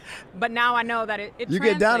 3. But now I know that it You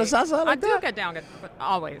get down to salsa like I do get down, but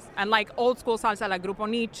always. And like old school salsa, like Grupo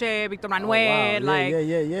Nietzsche, Victor Manuel, like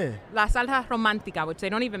yeah. La salsa romántica, which they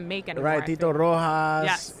don't even make anymore. Right, Tito Rojas.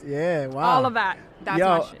 Yes. Yeah, wow. All of that. That's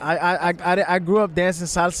my shit. I grew up dancing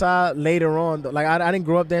salsa later on. Like I didn't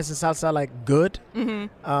grow up dancing salsa like good. Mm-hmm.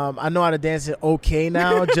 I know how to dance it okay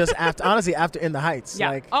now. Just after In the Heights.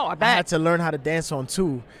 Yeah. Like I bet. I had to learn how to dance on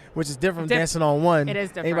 2, which is different from dancing on 1. It is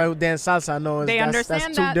different. Anybody who dance salsa knows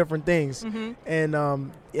that's 2 different things.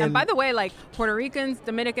 Mm-hmm. And by the way, like Puerto Ricans,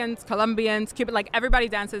 Dominicans, Colombians, Cuban, like everybody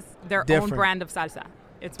dances their own brand of salsa.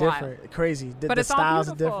 It's different, wild. Crazy. But the it's all styles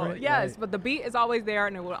beautiful. are different. Yes, right. but the beat is always there,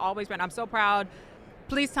 and it will always be. I'm so proud.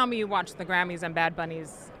 Please tell me you watched the Grammys and Bad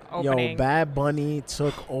Bunny's opening. Yo, Bad Bunny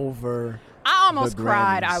took over. I almost the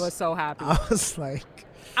cried. Grammys. I was so happy. I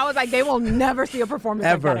was like, they will never see a performance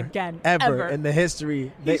like that again. Ever in the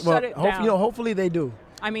history. Shut it down. Hopefully they do.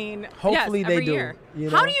 I mean, hopefully every they do. Year. You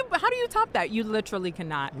know? How do you top that? You literally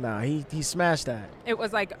cannot. Nah, he smashed that. It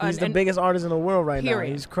was like he's the biggest artist in the world right period.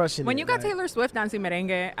 now. He's crushing when it. you got Taylor Swift dancing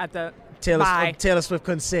merengue at the Taylor Swift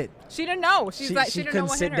couldn't sit. She didn't know. She couldn't know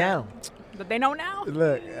what sit hit her. down. But they know now.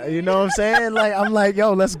 Look, you know what I'm saying? Like I'm like,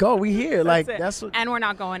 yo, let's go. We here. Like that's what. And we're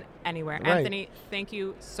not going anywhere. Right. Anthony, thank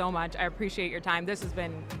you so much. I appreciate your time. This has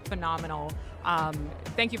been phenomenal.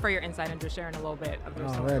 Thank you for your insight and just sharing a little bit of your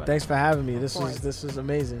story. Man, thanks for having me. This is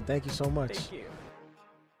amazing. Thank you so much. Thank you.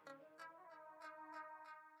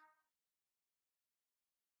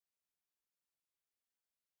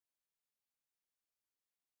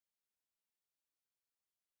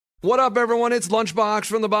 What up, everyone? It's Lunchbox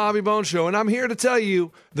from the Bobby Bones Show, and I'm here to tell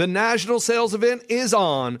you the national sales event is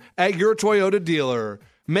on at your Toyota dealer,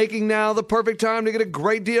 making now the perfect time to get a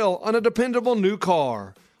great deal on a dependable new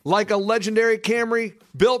car. Like a legendary Camry,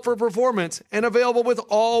 built for performance and available with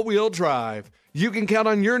all-wheel drive. You can count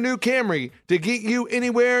on your new Camry to get you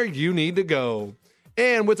anywhere you need to go.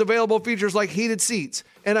 And with available features like heated seats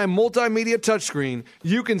and a multimedia touchscreen,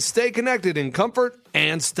 you can stay connected in comfort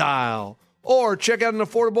and style. Or check out an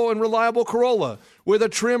affordable and reliable Corolla with a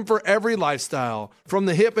trim for every lifestyle. From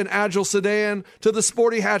the hip and agile sedan to the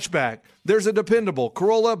sporty hatchback, there's a dependable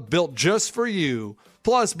Corolla built just for you.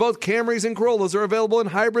 Plus, both Camrys and Corollas are available in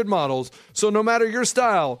hybrid models, so no matter your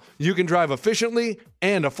style, you can drive efficiently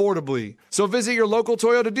and affordably. So visit your local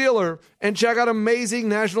Toyota dealer and check out amazing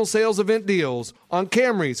national sales event deals on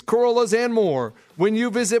Camrys, Corollas, and more when you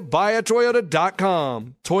visit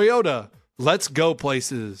buyatoyota.com. Toyota, let's go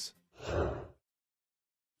places.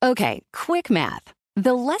 Okay, quick math.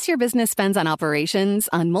 The less your business spends on operations,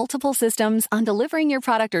 on multiple systems, on delivering your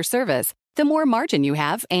product or service, the more margin you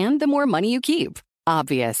have and the more money you keep.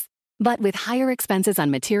 Obvious. But with higher expenses on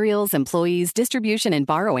materials, employees, distribution, and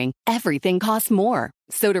borrowing, everything costs more.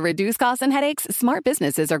 So to reduce costs and headaches, smart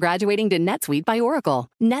businesses are graduating to NetSuite by Oracle.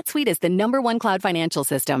 NetSuite is the #1 cloud financial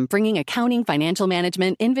system, bringing accounting, financial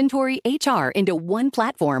management, inventory, HR into one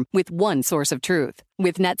platform with one source of truth.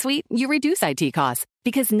 With NetSuite, you reduce IT costs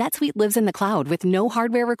because NetSuite lives in the cloud with no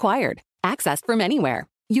hardware required, accessed from anywhere.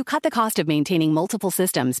 You cut the cost of maintaining multiple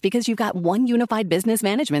systems because you've got one unified business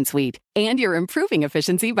management suite. And you're improving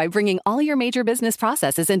efficiency by bringing all your major business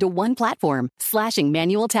processes into one platform, slashing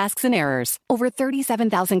manual tasks and errors. Over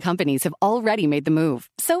 37,000 companies have already made the move.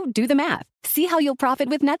 So do the math. See how you'll profit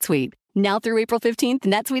with NetSuite. Now through April 15th,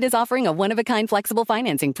 NetSuite is offering a one-of-a-kind flexible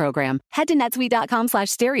financing program. Head to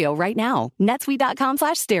netsuite.com/stereo right now.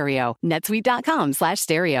 netsuite.com/stereo.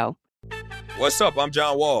 netsuite.com/stereo. What's up? I'm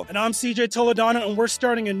John Wall. And I'm CJ Toledano, and we're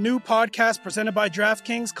starting a new podcast presented by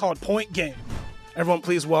DraftKings called Point Game. Everyone,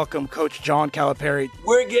 please welcome Coach John Calipari.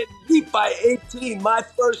 We're getting beat by 18. My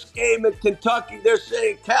first game in Kentucky, they're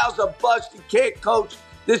saying Cal's a bust. He can't coach.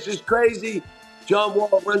 This is crazy. John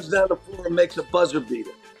Wall runs down the floor and makes a buzzer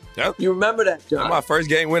beater. Yep. You remember that, John? That's my first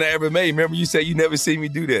game win I ever made. Remember you said you never seen me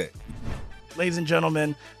do that. Ladies and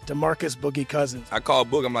gentlemen, DeMarcus Boogie Cousins. I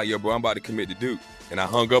called Boog. I'm like, yo, bro, I'm about to commit to Duke. And I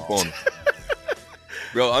hung up on him.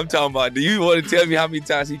 Bro, I'm talking about, do you want to tell me how many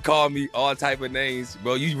times he called me all type of names?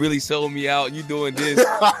 Bro, you really sold me out. You doing this.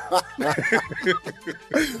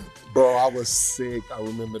 Bro, I was sick. I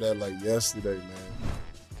remember that like yesterday, man.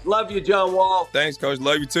 Love you, John Wall. Thanks, Coach.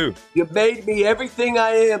 Love you, too. You made me everything I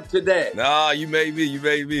am today. Nah, you made me. You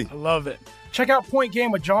made me. I love it. Check out Point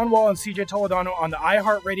Game with John Wall and CJ Toledano on the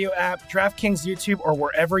iHeartRadio app, DraftKings YouTube, or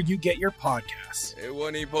wherever you get your podcasts. It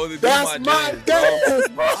wasn't even supposed to be That's my dance,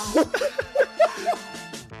 bro.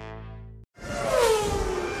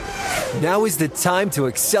 Now is the time to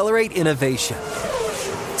accelerate innovation.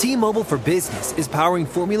 T-Mobile for Business is powering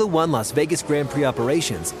Formula One Las Vegas Grand Prix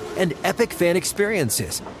operations and epic fan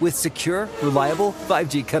experiences with secure, reliable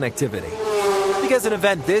 5G connectivity. Because an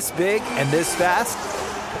event this big and this fast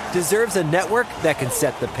deserves a network that can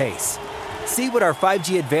set the pace. See what our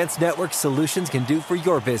 5G advanced network solutions can do for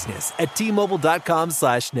your business at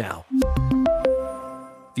T-Mobile.com/now.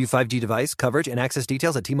 View 5G device coverage and access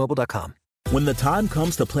details at T-Mobile.com. When the time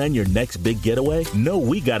comes to plan your next big getaway, know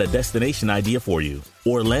we got a destination idea for you.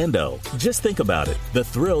 Orlando. Just think about it. The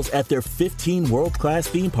thrills at their 15 world-class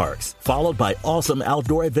theme parks, followed by awesome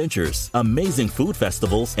outdoor adventures, amazing food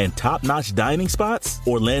festivals, and top-notch dining spots.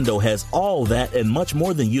 Orlando has all that and much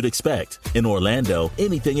more than you'd expect. In Orlando,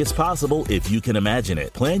 anything is possible if you can imagine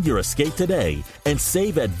it. Plan your escape today and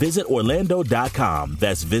save at visitorlando.com.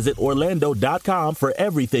 That's visitorlando.com for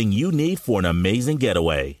everything you need for an amazing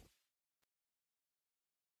getaway.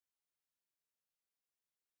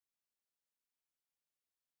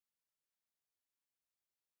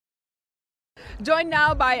 Joined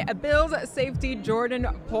now by Bills safety Jordan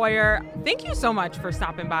Poyer. Thank you so much for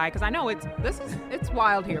stopping by, because I know it's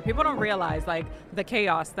wild here. People don't realize like the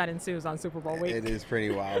chaos that ensues on Super Bowl week. It is pretty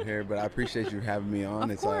wild here, but I appreciate you having me on.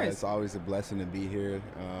 It's always a blessing to be here.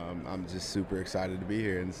 I'm just super excited to be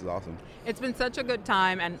here, and this is awesome. It's been such a good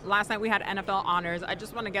time, and last night we had NFL honors. I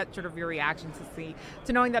just want to get sort of your reaction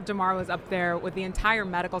to knowing that Damar was up there with the entire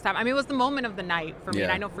medical staff. I mean, it was the moment of the night for me,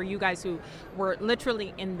 and I know for you guys who were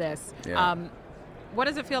literally in this. Yeah. What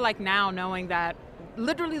does it feel like now knowing that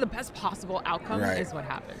literally the best possible outcome is what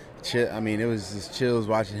happened? I mean, it was just chills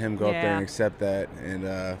watching him go up there and accept that.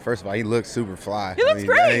 And first of all, he looked super fly. He looks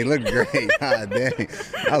great. He looked great. God dang.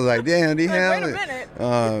 I was like, damn, wait a minute.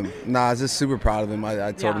 I was just super proud of him.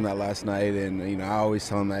 I told him that last night, and I always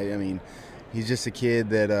tell him that. I mean, he's just a kid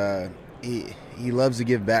that he loves to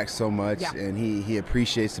give back so much, and he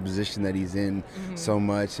appreciates the position that he's in so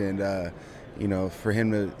much, and for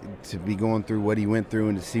him to be going through what he went through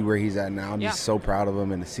and to see where he's at now, I'm just so proud of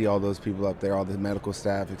him, and to see all those people up there, all the medical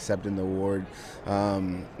staff accepting the award.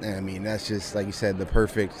 And I mean, that's just, like you said, the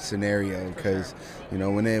perfect scenario, because,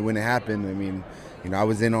 when it happened, I mean, I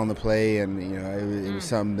was in on the play, and, it was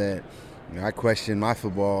something that, I questioned my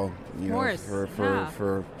football,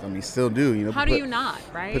 for I mean, still do, How do you not,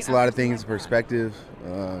 right? Puts a lot of things in perspective.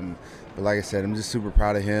 But like I said, I'm just super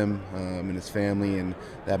proud of him and his family and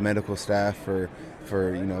that medical staff for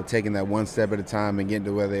taking that one step at a time and getting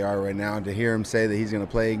to where they are right now. And to hear him say that he's going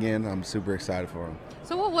to play again, I'm super excited for him.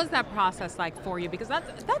 So what was that process like for you? Because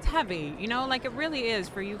that's heavy, like it really is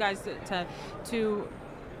for you guys to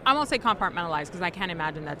I won't say compartmentalize because I can't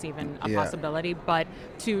imagine that's even a possibility, but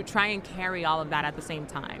to try and carry all of that at the same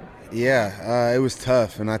time. Yeah, it was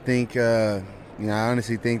tough. And I think, I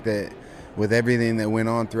honestly think that with everything that went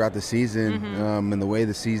on throughout the season and the way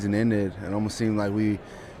the season ended, it almost seemed like we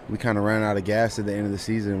kind of ran out of gas at the end of the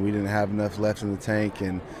season. We didn't have enough left in the tank.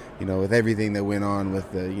 And, with everything that went on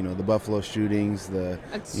with the, the Buffalo shootings,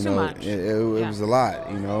 it's too much. It was a lot,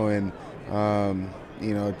 and,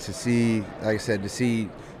 to see, like I said, to see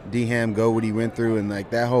D-Ham go what he went through, and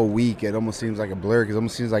like that whole week, it almost seems like a blur because it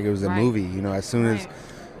almost seems like it was a movie. As soon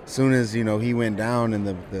as he went down,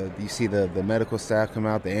 and you see the medical staff come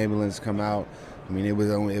out, the ambulance come out. I mean, it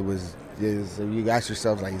was you ask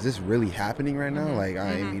yourself, like, is this really happening right now? Like,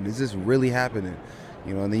 I mean, is this really happening?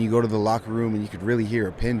 And then you go to the locker room and you could really hear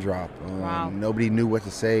a pin drop. Wow. Nobody knew what to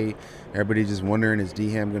say. Everybody just wondering, is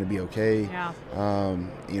D-Ham going to be okay? Yeah.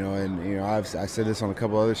 I've said this on a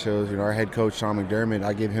couple other shows. Our head coach, Sean McDermott,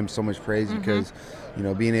 I give him so much praise because,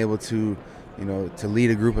 being able to, to lead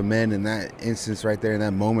a group of men in that instance right there, in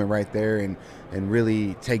that moment right there, and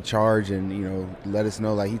really take charge and, let us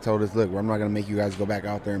know, like he told us, look, I'm not going to make you guys go back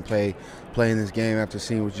out there and play in this game after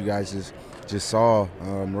seeing what you guys just saw.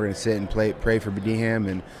 We're going to sit and pray for D-Ham,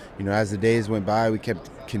 and as the days went by, we kept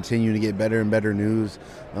continuing to get better and better news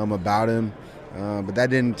about him. But that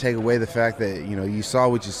didn't take away the fact that you saw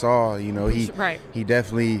what you saw. He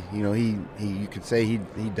definitely you could say he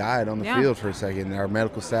died on the field for a second. Our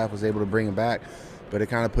medical staff was able to bring him back, but it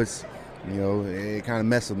kind of puts. It kind of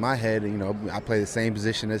messed with my head. I play the same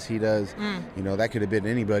position as he does. That could have been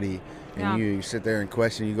anybody. And you sit there and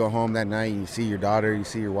question. You go home that night and you see your daughter, you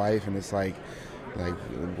see your wife, and it's like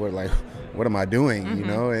what am I doing?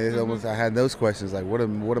 It's almost, I had those questions, like what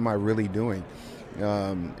am I really doing?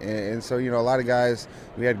 And so a lot of guys,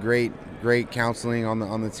 we had great counseling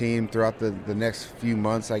on the team throughout the next few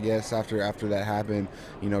months, I guess, after that happened.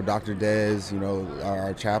 Dr. Dez,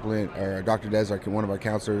 our chaplain, or Dr. Dez, one of our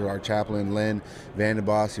counselors, our chaplain, Len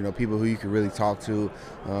Vandenbos, people who you could really talk to.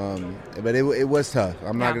 But it was tough.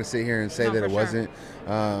 I'm not going to sit here and say that it wasn't.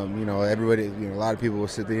 Everybody, a lot of people will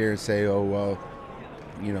sit there and say, oh, well,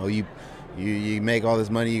 you make all this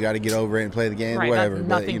money, you got to get over it and play the game, whatever.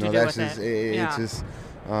 But that's just it's just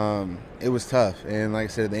it was tough. And like I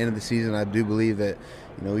said, at the end of the season, I do believe that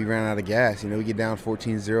we ran out of gas. We get down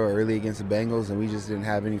 14-0 early against the Bengals, and we just didn't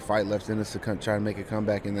have any fight left in us to try to make a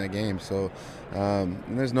comeback in that game. So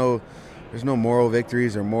there's no moral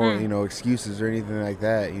victories or moral excuses or anything like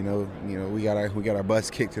that. We got our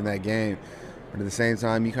butts kicked in that game. But at the same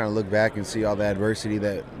time, you kind of look back and see all the adversity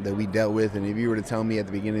that we dealt with. And if you were to tell me at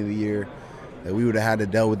the beginning of the year that we would have had to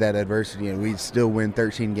deal with that adversity and we'd still win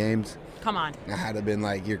 13 games, come on, I had to have been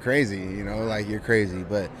like, you're crazy, like you're crazy.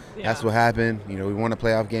 But that's what happened. We won a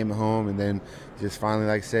playoff game at home, and then just finally,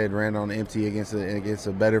 like I said, ran on empty against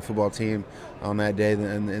a better football team on that day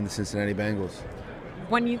than the Cincinnati Bengals.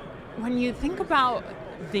 When you think about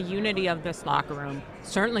the unity of this locker room,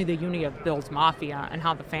 certainly the unity of Bills Mafia and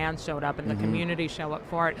how the fans showed up and the community show up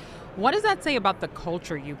for it, what does that say about the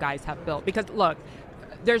culture you guys have built? Because look,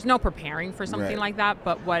 there's no preparing for something like that,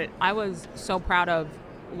 but what I was so proud of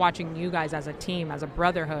watching you guys as a team, as a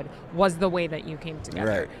brotherhood, was the way that you came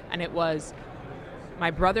together. And it was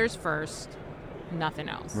my brothers first, nothing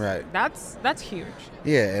else. That's huge.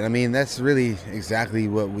 Yeah, and I mean, that's really exactly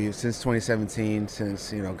what since 2017,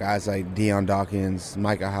 since guys like Deion Dawkins,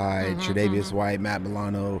 Micah Hyde, Tre'Davious White, Matt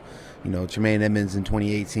Milano, Tremaine Edmonds in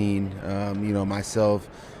 2018, myself,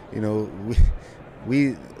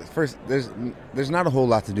 we first, there's not a whole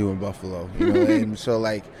lot to do in Buffalo, and so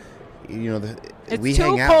like, we hang out. It's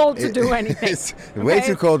too cold to do anything. It's way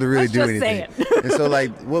too cold to really do anything. And so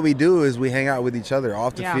like what we do is we hang out with each other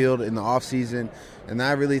off the field in the off season, and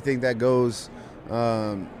I really think that goes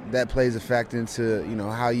that plays a fact into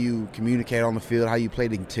how you communicate on the field, how you play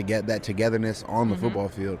to get that togetherness on the football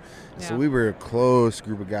field. So we were a close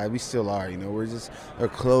group of guys. We still are. We're just a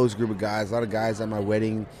close group of guys. A lot of guys at my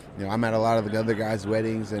wedding. I'm at a lot of the other guys'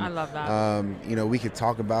 weddings, and I love that. we could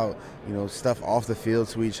talk about stuff off the field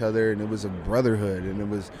to each other, and it was a brotherhood. And it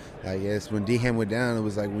was like, when D-Ham went down, it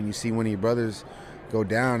was like when you see one of your brothers go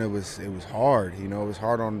down, it was hard. It was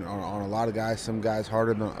hard on a lot of guys. Some guys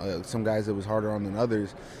harder than some guys. It was harder on than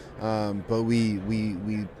others. But we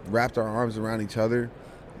wrapped our arms around each other.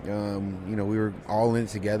 We were all in it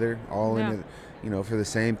together, all in it. for the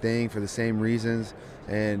same thing, for the same reasons.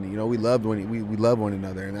 And, we love one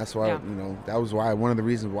another. And that's why, that was why one of the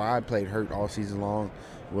reasons why I played hurt all season long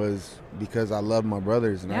was because I loved my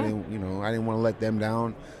brothers, and I didn't want to let them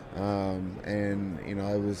down. I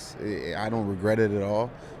don't regret it at all.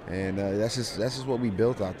 And that's just what we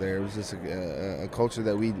built out there. It was just a culture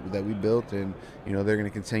that we built, and they're going to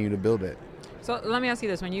continue to build it. So let me ask you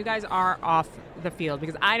this: when you guys are off the field,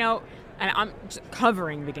 because I know, and I'm just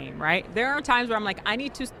covering the game, right? There are times where I'm like, I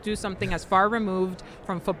need to do something as far removed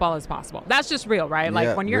from football as possible. That's just real, right?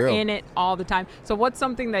 Like when you're in it all the time. So what's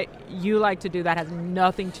something that you like to do that has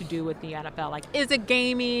nothing to do with the NFL? Like, is it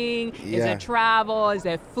gaming? Is it travel? Is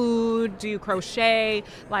it food? Do you crochet?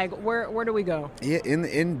 Like, where do we go? Yeah,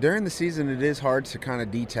 during the season, it is hard to kind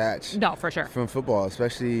of detach. No, for sure. From football,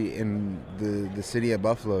 especially in the city of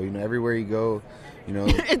Buffalo. Everywhere you go,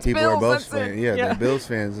 people Bills, are Bills fans. Yeah, they're Bills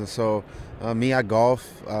fans. And so, me, I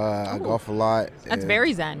golf. I golf a lot. That's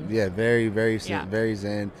very zen. Yeah, very, very, very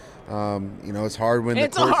zen. It's hard when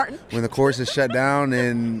the course is shut down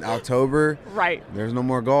in October. Right. There's no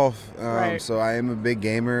more golf. So I am a big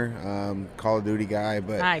gamer, Call of Duty guy.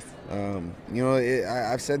 But nice.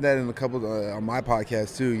 I've said that in a couple on my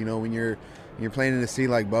podcast too. When you're playing in a city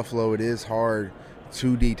like Buffalo, it is hard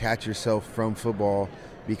to detach yourself from football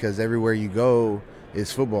because everywhere you go is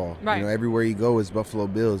football. Right. Everywhere you go is Buffalo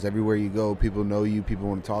Bills. Everywhere you go, people know you. People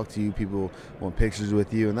want to talk to you. People want pictures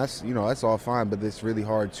with you, and that's all fine. But it's really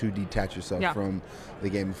hard to detach yourself from the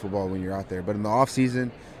game of football when you're out there. But in the off season,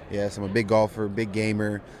 yes, I'm a big golfer, big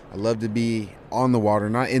gamer. I love to be on the water,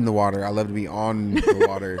 not in the water. I love to be on the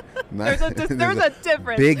water. There's a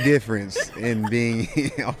difference. Big difference in being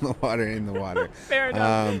on the water, in the water. Fair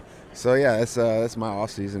enough. So that's my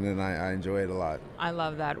off season, and I enjoy it a lot. I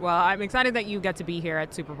love that. Well, I'm excited that you get to be here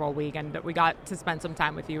at Super Bowl week, and we got to spend some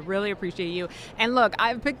time with you. Really appreciate you. And look,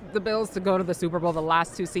 I've picked the Bills to go to the Super Bowl the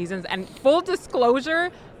last 2 seasons, and full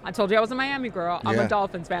disclosure, I told you I was a Miami girl. I'm a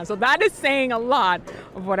Dolphins fan, so that is saying a lot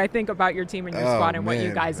of what I think about your team and your squad and what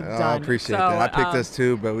you guys have done. I appreciate that. I picked us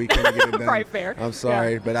too, but we couldn't get it done. Right, fair. I'm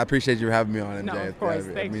sorry, but I appreciate you having me on, MJ. No, of course.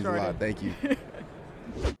 It means Jordan. a lot. Thank you.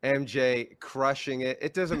 MJ crushing it.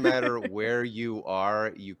 It doesn't matter where you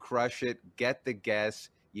are, you crush it. Get the guests,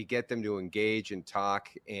 you get them to engage and talk,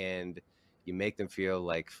 and you make them feel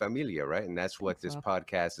like familia, right? And that's what this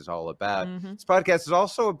podcast is all about. This podcast is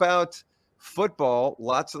also about football,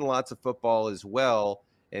 lots and lots of football as well.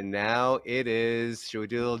 And now it is, should we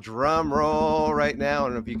do a little drum roll right now? I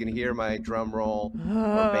don't know if you can hear my drum roll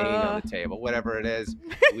or banging on the table, whatever it is.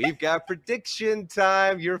 We've got prediction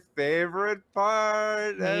time, your favorite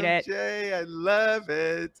part. Need MJ, it. I love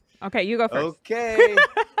it. Okay, you go first. Okay.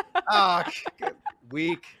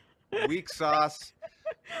 Weak sauce.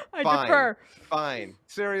 I defer. Fine.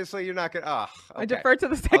 Seriously, you're not going to. Okay. I defer to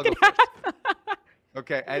the second half.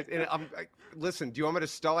 Okay. Listen, do you want me to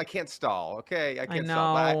stall? I can't stall. Okay. I can't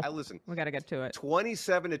stall. But I listen. We got to get to it.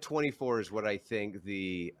 27-24 is what I think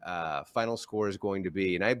the final score is going to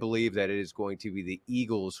be. And I believe that it is going to be the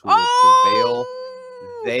Eagles who will prevail.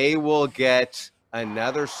 They will get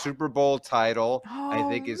another Super Bowl title. I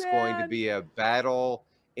think it's going to be a battle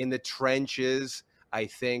in the trenches. I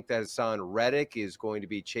think that Hassan Reddick is going to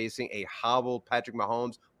be chasing a hobbled Patrick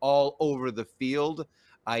Mahomes all over the field.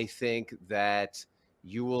 I think that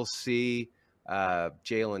you will see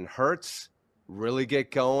Jalen Hurts really get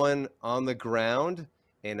going on the ground.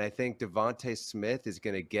 And I think Devontae Smith is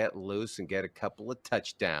going to get loose and get a couple of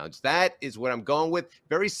touchdowns. That is what I'm going with.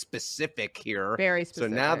 Very specific here. Very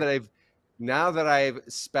specific. So now that I've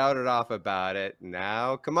spouted off about it,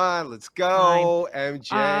 now come on, let's go,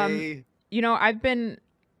 MJ.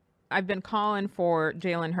 I've been calling for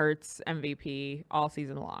Jalen Hurts MVP all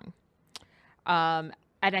season long. And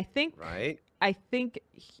I think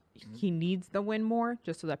he needs the win more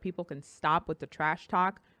just so that people can stop with the trash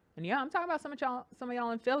talk. And I'm talking about some of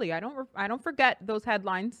y'all in Philly. I don't forget those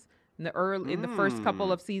headlines in the first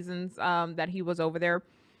couple of seasons that he was over there.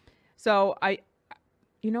 So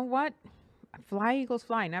you know what? Fly Eagles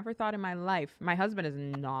fly. Never thought in my life. My husband is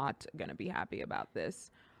not gonna be happy about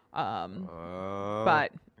this. But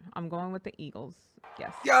I'm going with the Eagles.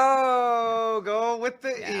 Yes. Go with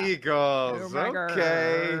the Eagles.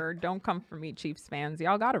 Okay. Don't come for me, Chiefs fans.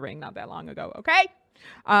 Y'all got a ring not that long ago. Okay.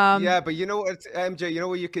 But you know what, MJ? You know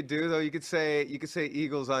what you could do though? You could say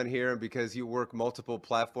Eagles on here, and because you work multiple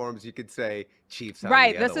platforms, you could say Chiefs.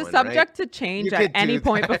 Right. This is subject to change at any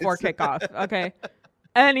point before kickoff. Okay.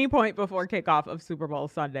 Any point before kickoff of Super Bowl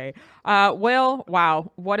Sunday. Will,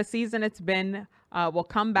 wow, what a season it's been. We'll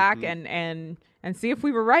come back and see if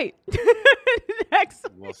we were right. Next.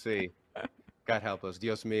 We'll see. God help us.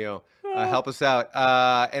 Dios mío. Help us out.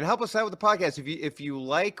 And help us out with the podcast. If you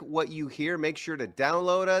like what you hear, make sure to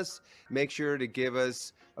download us. Make sure to give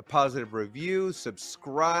us a positive review,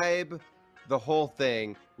 subscribe, the whole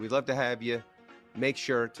thing. We'd love to have you. Make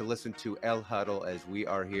sure to listen to El Huddle as we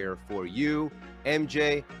are here for you.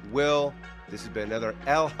 MJ, Will, this has been another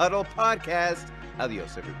El Huddle podcast.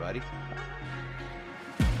 Adios, everybody.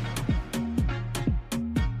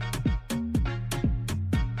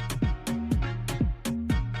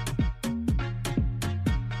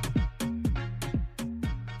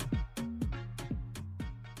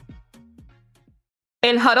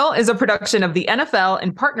 El Huddle is a production of the NFL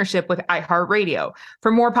in partnership with iHeartRadio.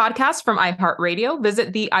 For more podcasts from iHeartRadio,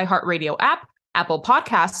 visit the iHeartRadio app, Apple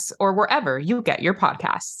Podcasts, or wherever you get your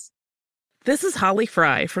podcasts. This is Holly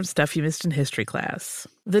Fry from Stuff You Missed in History class.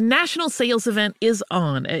 The national sales event is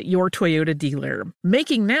on at your Toyota dealer,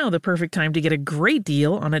 making now the perfect time to get a great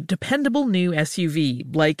deal on a dependable new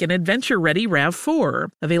SUV, like an adventure-ready RAV4.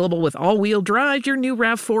 Available with all-wheel drive, your new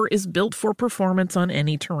RAV4 is built for performance on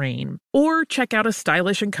any terrain. Or check out a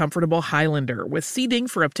stylish and comfortable Highlander with seating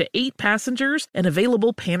for up to 8 passengers and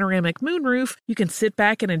available panoramic moonroof. You can sit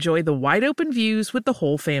back and enjoy the wide-open views with the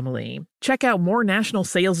whole family. Check out more national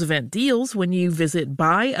sales event deals when you visit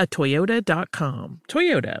buyatoyota.com.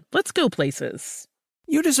 Toyota, let's go places.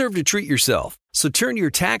 You deserve to treat yourself, so turn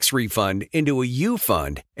your tax refund into a U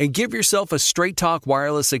fund and give yourself a Straight Talk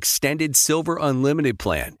Wireless Extended Silver Unlimited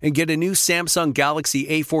plan and get a new Samsung Galaxy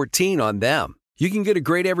A14 on them. You can get a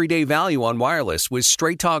great everyday value on wireless with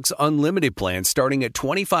Straight Talk's Unlimited plan starting at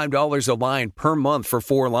 $25 a line per month for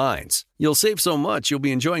 4 lines. You'll save so much you'll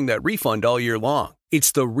be enjoying that refund all year long.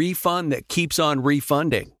 It's the refund that keeps on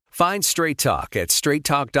refunding. Find Straight Talk at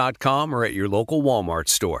straighttalk.com or at your local Walmart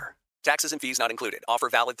store. Taxes and fees not included. Offer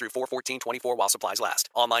valid through 4/14/24 while supplies last.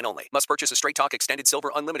 Online only. Must purchase a Straight Talk Extended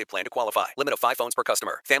Silver Unlimited plan to qualify. Limit of 5 phones per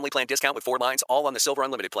customer. Family plan discount with 4 lines, all on the Silver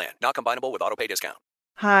Unlimited plan. Not combinable with autopay discount.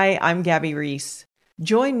 Hi, I'm Gabby Reese.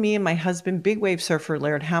 Join me and my husband, big wave surfer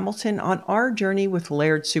Laird Hamilton, on our journey with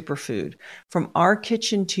Laird Superfood. From our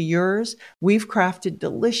kitchen to yours, we've crafted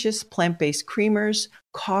delicious plant-based creamers,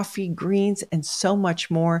 coffee, greens, and so much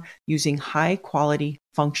more using high-quality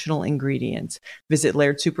functional ingredients. Visit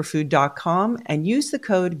lairdsuperfood.com and use the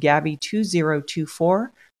code GABBY2024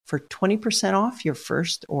 for 20% off your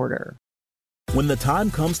first order. When the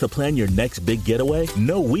time comes to plan your next big getaway,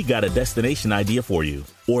 know we got a destination idea for you.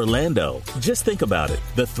 Orlando. Just think about it.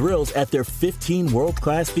 The thrills at their 15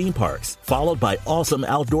 world-class theme parks, followed by awesome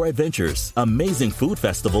outdoor adventures, amazing food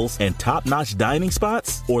festivals, and top-notch dining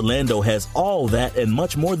spots. Orlando has all that and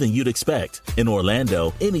much more than you'd expect. In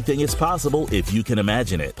Orlando, anything is possible if you can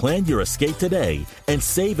imagine it. Plan your escape today and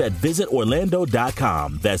save at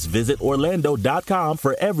visitorlando.com. That's visitorlando.com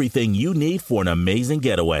for everything you need for an amazing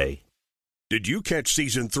getaway. Did you catch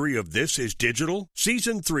Season 3 of This Is Digital?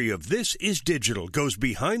 Season 3 of This Is Digital goes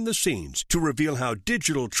behind the scenes to reveal how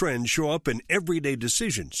digital trends show up in everyday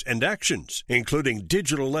decisions and actions, including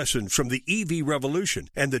digital lessons from the EV revolution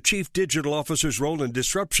and the Chief Digital Officer's role in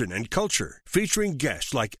disruption and culture, featuring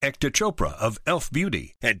guests like Ekta Chopra of Elf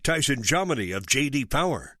Beauty and Tyson Jominy of JD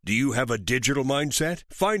Power. Do you have a digital mindset?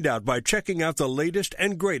 Find out by checking out the latest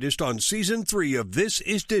and greatest on Season 3 of This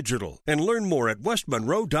Is Digital and learn more at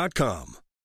westmonroe.com.